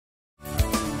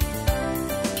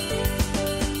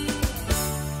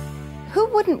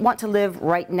wouldn't want to live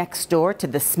right next door to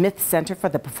the Smith Center for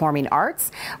the Performing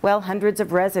Arts? Well, hundreds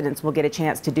of residents will get a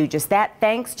chance to do just that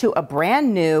thanks to a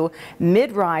brand new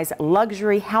mid-rise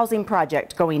luxury housing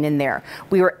project going in there.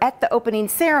 We were at the opening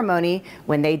ceremony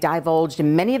when they divulged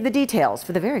many of the details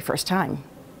for the very first time.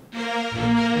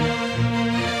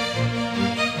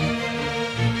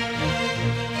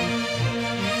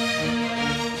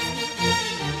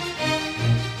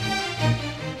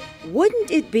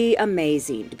 Wouldn't it be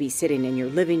amazing to be sitting in your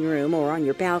living room or on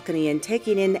your balcony and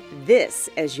taking in this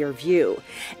as your view?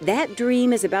 That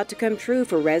dream is about to come true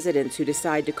for residents who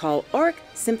decide to call Auric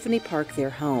Symphony Park their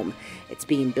home. It's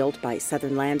being built by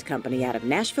Southern Land Company out of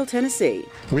Nashville, Tennessee.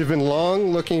 We've been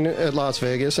long looking at Las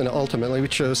Vegas, and ultimately we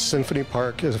chose Symphony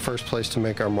Park as the first place to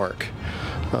make our mark.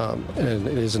 And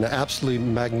it is an absolutely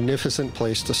magnificent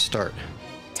place to start.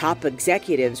 Top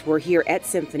executives were here at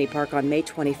Symphony Park on May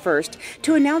 21st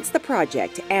to announce the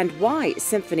project and why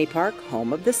Symphony Park,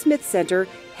 home of the Smith Center,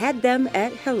 had them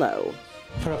at hello.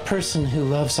 For a person who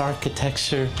loves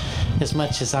architecture as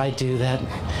much as I do, that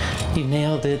you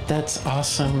nailed it. That's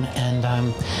awesome.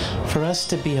 And for us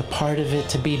to be a part of it,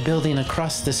 to be building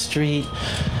across the street,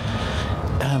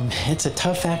 it's a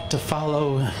tough act to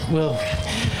follow.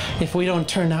 If we don't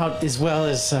turn out as well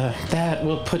as that,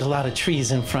 we'll put a lot of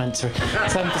trees in front or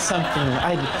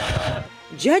something.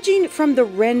 Judging from the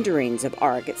renderings of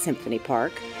Auric at Symphony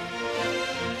Park,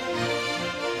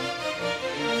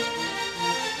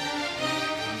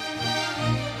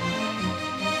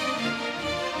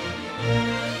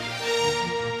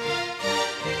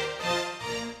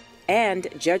 and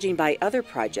judging by other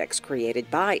projects created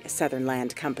by Southern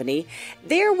Land Company,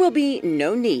 there will be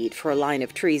no need for a line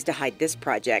of trees to hide this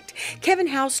project. Kevin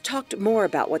House talked more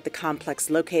about what the complex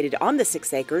located on the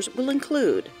 6 acres will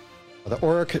include. The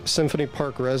Auric Symphony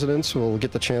Park residents will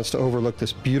get the chance to overlook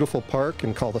this beautiful park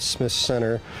and call the Smith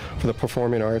Center for the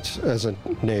Performing Arts as a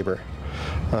neighbor.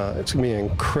 It's going to be an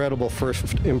incredible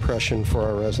first impression for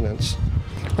our residents.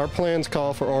 Our plans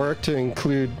call for Auric to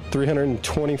include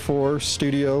 324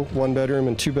 studio, 1-bedroom,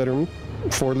 and 2-bedroom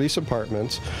for-lease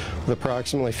apartments with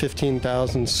approximately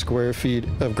 15,000 square feet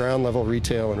of ground-level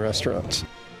retail and restaurants.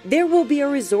 There will be a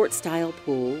resort-style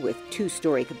pool with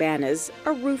 2-story cabanas,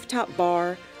 a rooftop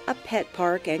bar, a pet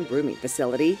park and grooming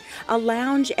facility, a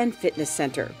lounge and fitness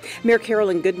center. Mayor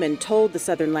Carolyn Goodman told the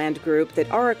Southern Land Group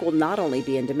that Auric will not only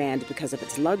be in demand because of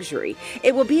its luxury,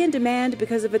 it will be in demand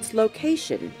because of its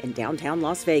location in downtown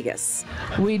Las Vegas.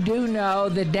 We do know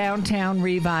that downtown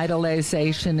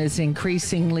revitalization is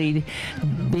increasingly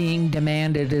being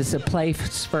demanded as a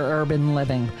place for urban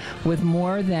living. With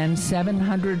more than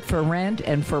 700 for rent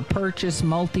and for purchase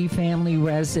multifamily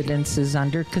residences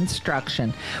under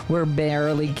construction, we're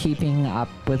barely keeping up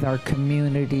with our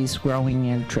community's growing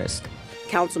interest.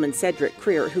 Councilman Cedric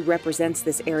Creer, who represents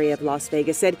this area of Las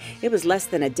Vegas, said it was less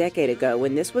than a decade ago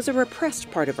when this was a repressed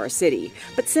part of our city.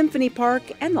 But Symphony Park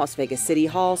and Las Vegas City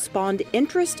Hall spawned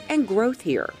interest and growth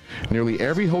here. Nearly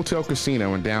every hotel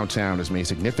casino in downtown has made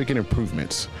significant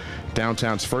improvements.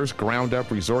 Downtown's first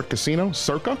ground-up resort casino,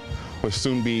 Circa, will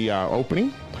soon be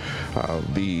opening.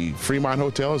 The Fremont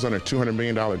Hotel is on a $200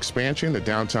 million expansion. The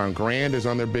Downtown Grand is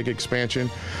on their big expansion.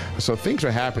 So things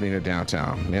are happening in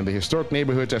downtown. And the historic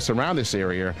neighborhoods that surround this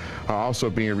area are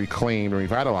also being reclaimed and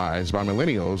revitalized by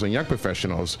millennials and young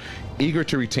professionals eager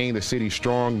to retain the city's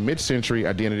strong mid-century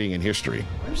identity and history.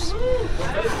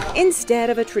 Instead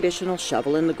of a traditional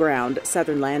shovel in the ground,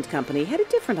 Southern Land Company had a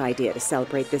different idea to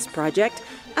celebrate this project.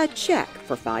 A check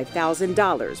for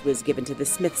 $5,000 was given to the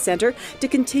Smith Center to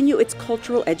continue its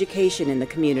cultural education in the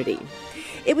community.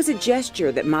 It was a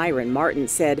gesture that Myron Martin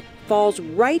said falls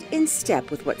right in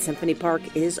step with what Symphony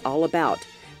Park is all about.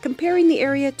 Comparing the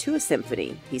area to a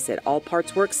symphony, he said all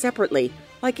parts work separately,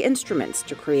 like instruments,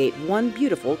 to create one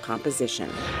beautiful composition.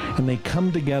 And they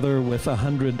come together with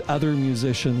 100 other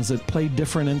musicians that play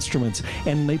different instruments,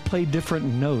 and they play different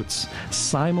notes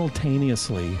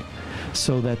simultaneously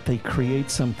so that they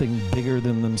create something bigger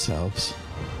than themselves.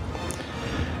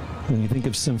 When you think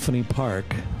of Symphony Park,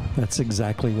 that's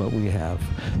exactly what we have.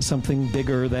 Something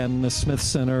bigger than the Smith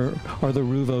Center or the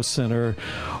Ruvo Center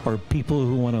or people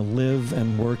who want to live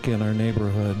and work in our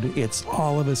neighborhood. It's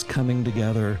all of us coming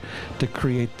together to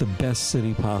create the best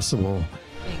city possible.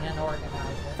 Being an organizer.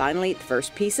 Finally, the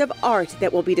first piece of art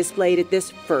that will be displayed at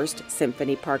this first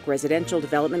Symphony Park residential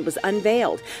development was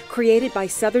unveiled, created by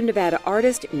Southern Nevada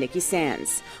artist Nikki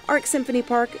Sands. Auric Symphony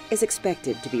Park is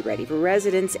expected to be ready for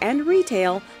residents and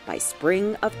retail by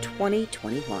spring of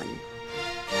 2021.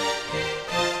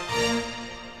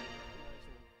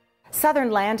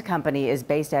 Southern Land Company is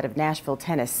based out of Nashville,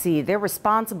 Tennessee. They're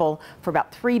responsible for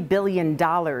about $3 billion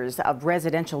of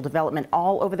residential development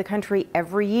all over the country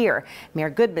every year. Mayor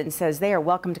Goodman says they are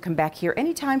welcome to come back here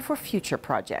anytime for future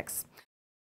projects.